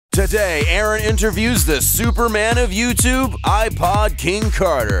Today, Aaron interviews the Superman of YouTube,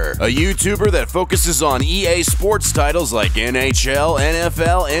 iPodKingCarter, a YouTuber that focuses on EA sports titles like NHL,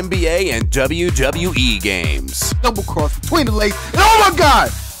 NFL, NBA, and WWE games. Double cross between the legs, and oh my god!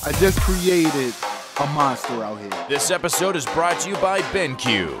 I just created a monster out here. This episode is brought to you by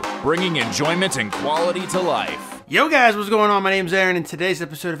BenQ, bringing enjoyment and quality to life. Yo guys, what's going on? My name's Aaron. In today's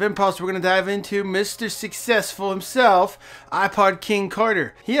episode of Impulse, we're going to dive into Mr. Successful himself,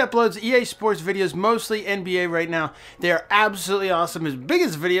 iPodKingCarter. He uploads EA Sports videos, mostly NBA right now. They are absolutely awesome. His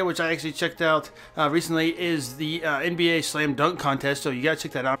biggest video, which I actually checked out recently, is the NBA Slam Dunk Contest, so you got to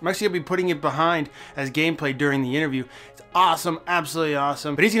check that out. I'm actually going to be putting it behind as gameplay during the interview. It's awesome, absolutely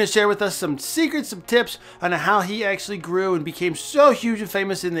awesome. But he's going to share with us some secrets, some tips on how he actually grew and became so huge and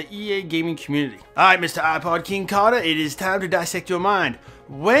famous in the EA gaming community. All right, Mr. iPodKingCarter, it is time to dissect your mind.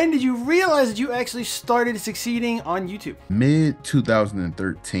 When did you realize that you actually started succeeding on YouTube? Mid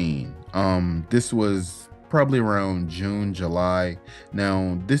 2013. This was probably around June, July.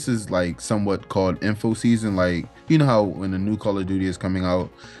 Now, this is like somewhat called info season. Like, you know how when a new Call of Duty is coming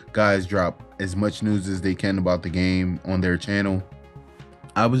out, guys drop as much news as they can about the game on their channel.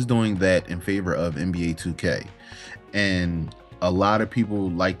 I was doing that in favor of NBA 2K. And a lot of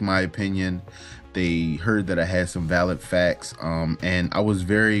people liked my opinion. They heard that I had some valid facts, and I was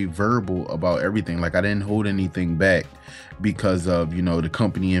very verbal about everything. Like, I didn't hold anything back because of, you know, the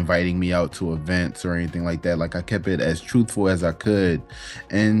company inviting me out to events or anything like that. Like, I kept it as truthful as I could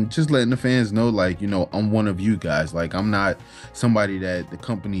and just letting the fans know, like, you know, I'm one of you guys. Like, I'm not somebody that the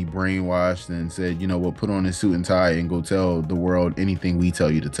company brainwashed and said, you know, well, put on a suit and tie and go tell the world anything we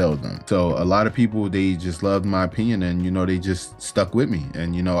tell you to tell them. So a lot of people, they just loved my opinion, and, you know, they just stuck with me.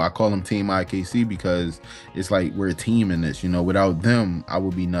 And, you know, I call them Team IKC because it's like we're a team in this. You know, without them, I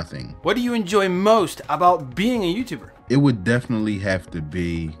would be nothing. What do you enjoy most about being a YouTuber? It would definitely have to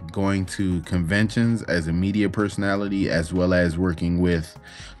be going to conventions as a media personality, as well as working with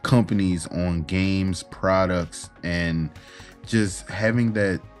companies on games, products, and just having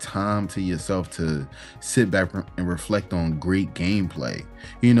that time to yourself to sit back and reflect on great gameplay.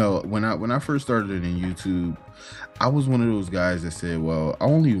 You know, when I first started in YouTube, I was one of those guys that said, well, I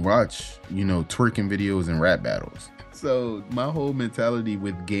only watch, you know, twerking videos and rap battles. So my whole mentality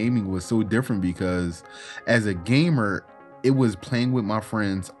with gaming was so different, because as a gamer, it was playing with my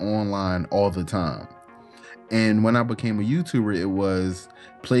friends online all the time. And when I became a YouTuber, it was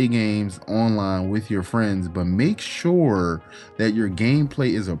play games online with your friends, but make sure that your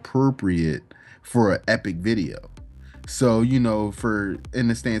gameplay is appropriate for an epic video. So, you know, in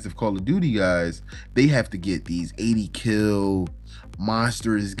the stance of Call of Duty guys, they have to get these 80 kill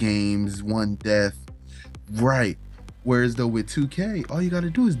monstrous games, one death, right? Whereas though with 2K, all you got to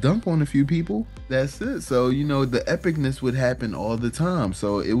do is dunk on a few people. That's it. So, you know, the epicness would happen all the time.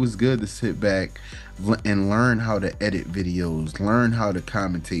 So it was good to sit back and learn how to edit videos, learn how to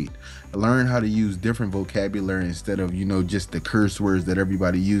commentate, learn how to use different vocabulary instead of, you know, just the curse words that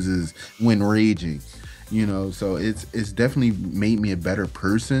everybody uses when raging. You know, so it's definitely made me a better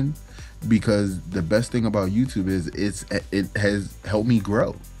person, because the best thing about YouTube is it has helped me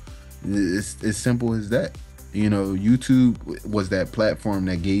grow. It's as simple as that. You know, YouTube was that platform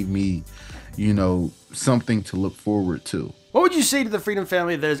that gave me, you know, something to look forward to. What would you say to the Freedom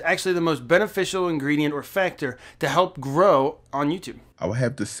family that is actually the most beneficial ingredient or factor to help grow on YouTube? I would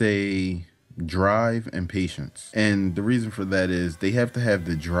have to say drive and patience. And the reason for that is they have to have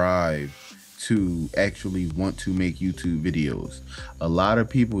the drive to actually want to make YouTube videos. A lot of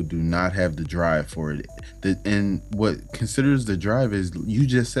people do not have the drive for it. And what considers the drive is, you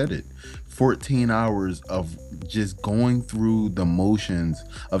just said it, 14 hours of just going through the motions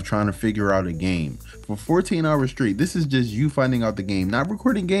of trying to figure out a game for 14 hours straight. This is just you finding out the game, not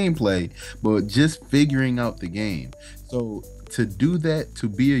recording gameplay, but just figuring out the game. So to do that, to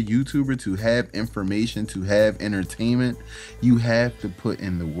be a YouTuber, to have information, to have entertainment, you have to put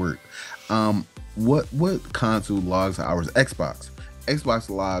in the work. What console logs hours? Xbox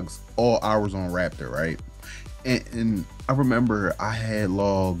logs all hours on Raptor, right? And I remember I had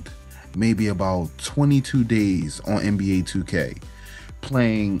logged maybe about 22 days on NBA 2K,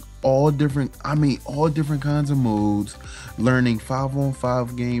 playing all different kinds of modes, learning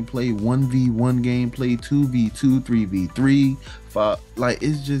 5-on-5 gameplay, 1v1 gameplay, 2v2, 3v3, 5. Like,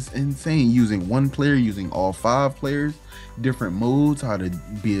 it's just insane. Using one player, using all 5 players, different modes, how to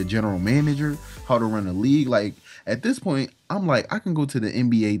be a general manager, how to run a league. Like, at this point, I'm like, I can go to the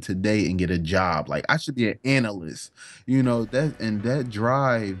NBA today and get a job. Like, I should be an analyst, you know. That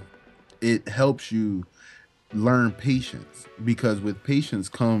drive, it helps you learn patience, because with patience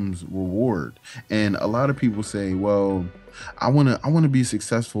comes reward. And a lot of people say, well, I want to be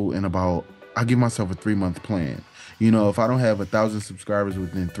successful in about, I give myself a 3-month plan. You know, if I don't have 1,000 subscribers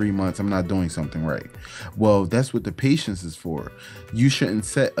within 3 months, I'm not doing something right. Well, that's what the patience is for. You shouldn't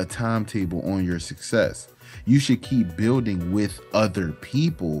set a timetable on your success. You should keep building with other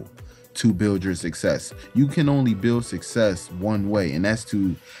people to build your success. You can only build success one way, and that's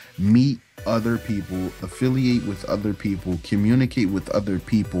to meet other people, affiliate with other people, communicate with other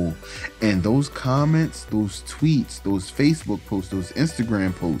people. And those comments, those tweets, those Facebook posts, those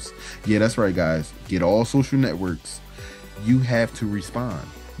Instagram posts, yeah, that's right, guys, get all social networks. You have to respond,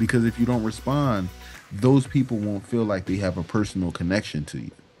 because if you don't respond, those people won't feel like they have a personal connection to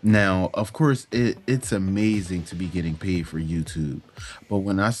you. Now, of course, it's amazing to be getting paid for YouTube, but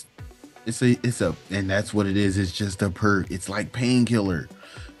when it's a and that's what it is. It's just a perk. It's like painkiller.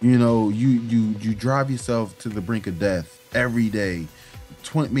 You know, you drive yourself to the brink of death every day.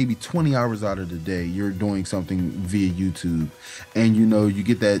 Maybe 20 hours out of the day, you're doing something via YouTube, and you know, you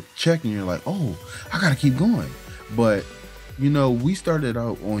get that check and you're like, oh, I gotta keep going. But you know, we started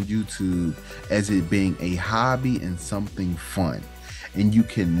out on YouTube as it being a hobby and something fun, and you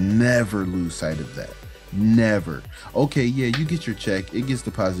can never lose sight of that. Never. Okay, yeah, you get your check, it gets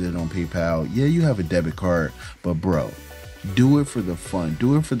deposited on PayPal, yeah, you have a debit card, but bro, do it for the fun,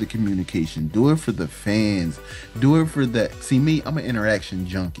 do it for the communication, do it for the fans, do it for that. See, me, I'm an interaction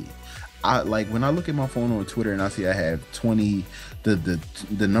junkie. I like when I look at my phone on Twitter and I see I have 20,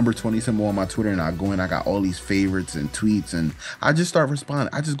 the number 20 symbol on my Twitter, and I go in, I got all these favorites and tweets, and I just start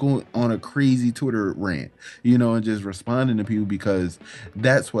responding. I just go on a crazy Twitter rant, you know, and just responding to people, because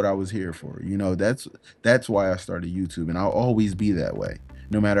that's what I was here for. You know, that's why I started YouTube, and I'll always be that way,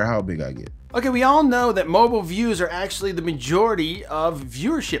 no matter how big I get. Okay, we all know that mobile views are actually the majority of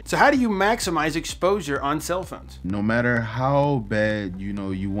viewership. So how do you maximize exposure on cell phones? No matter how bad, you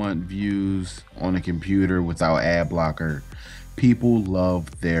know, you want views on a computer without ad blocker, people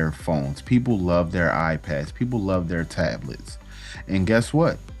love their phones. People love their iPads. People love their tablets. And guess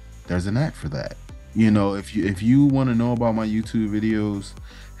what? There's an app for that. You know, if you want to know about my YouTube videos,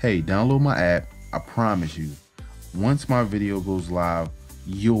 hey, download my app. I promise you, once my video goes live,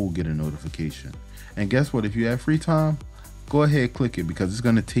 you'll get a notification. And guess what? If you have free time, go ahead, click it, because it's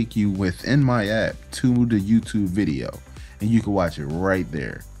going to take you within my app to the YouTube video, and you can watch it right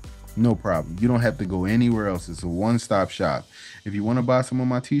there. No problem. You don't have to go anywhere else. It's a one-stop shop. If you want to buy some of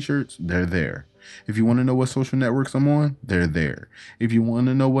my t-shirts, they're there. If you want to know what social networks I'm on, they're there. If you want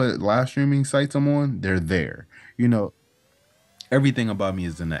to know what live streaming sites I'm on, they're there. You know, everything about me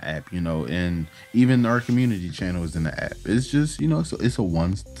is in the app, you know, and even our community channel is in the app. It's just, you know, so it's a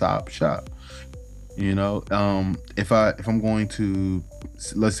one-stop shop. You know, if I'm going to,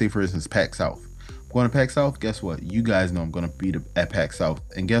 let's say for instance, PAX South. I'm going to PAX South, guess what? You guys know I'm going to be at PAX South.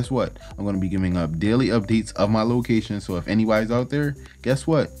 And guess what? I'm going to be giving up daily updates of my location. So if anybody's out there, guess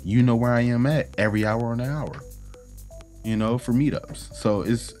what? You know where I am at every hour on the hour, you know, for meetups. So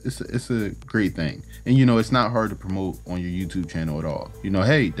it's a great thing. And you know, it's not hard to promote on your YouTube channel at all. You know,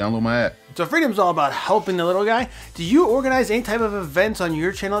 hey, download my app. So Freedom's all about helping the little guy. Do you organize any type of events on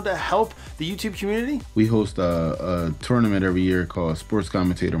your channel to help the YouTube community? We host a tournament every year called Sports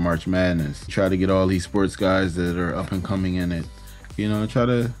Commentator March Madness. Try to get all these sports guys that are up and coming in it, you know, try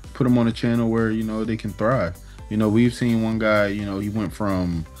to put them on a channel where, you know, they can thrive. You know, we've seen one guy, you know, he went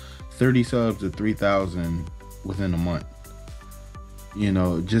from 30 subs to 3,000 within a month. You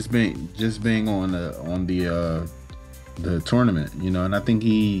know, just being on the tournament, you know, and I think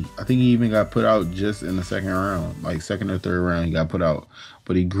he even got put out just in the second round, like second or third round, he got put out,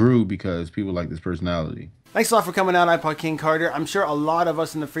 but he grew because people like his personality. Thanks a lot for coming out, iPodKingCarter. I'm sure a lot of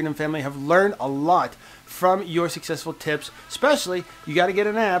us in the Freedom family have learned a lot from your successful tips, especially you got to get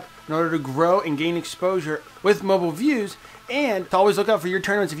an app in order to grow and gain exposure with mobile views, and to always look out for your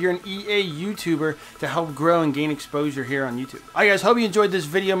tournaments if you're an EA YouTuber to help grow and gain exposure here on YouTube. Alright guys, hope you enjoyed this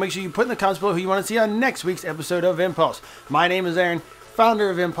video. Make sure you put in the comments below who you want to see on next week's episode of Impulse. My name is Aaron, founder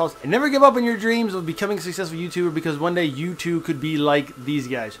of Impulse, and never give up on your dreams of becoming a successful YouTuber, because one day you too could be like these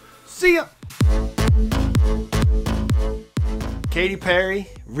guys. See ya! Katy Perry?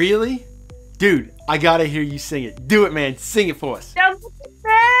 Really? Dude, I gotta hear you sing it. Do it, man. Sing it for us. That's what you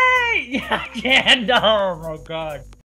say! Yeah, no, oh my god.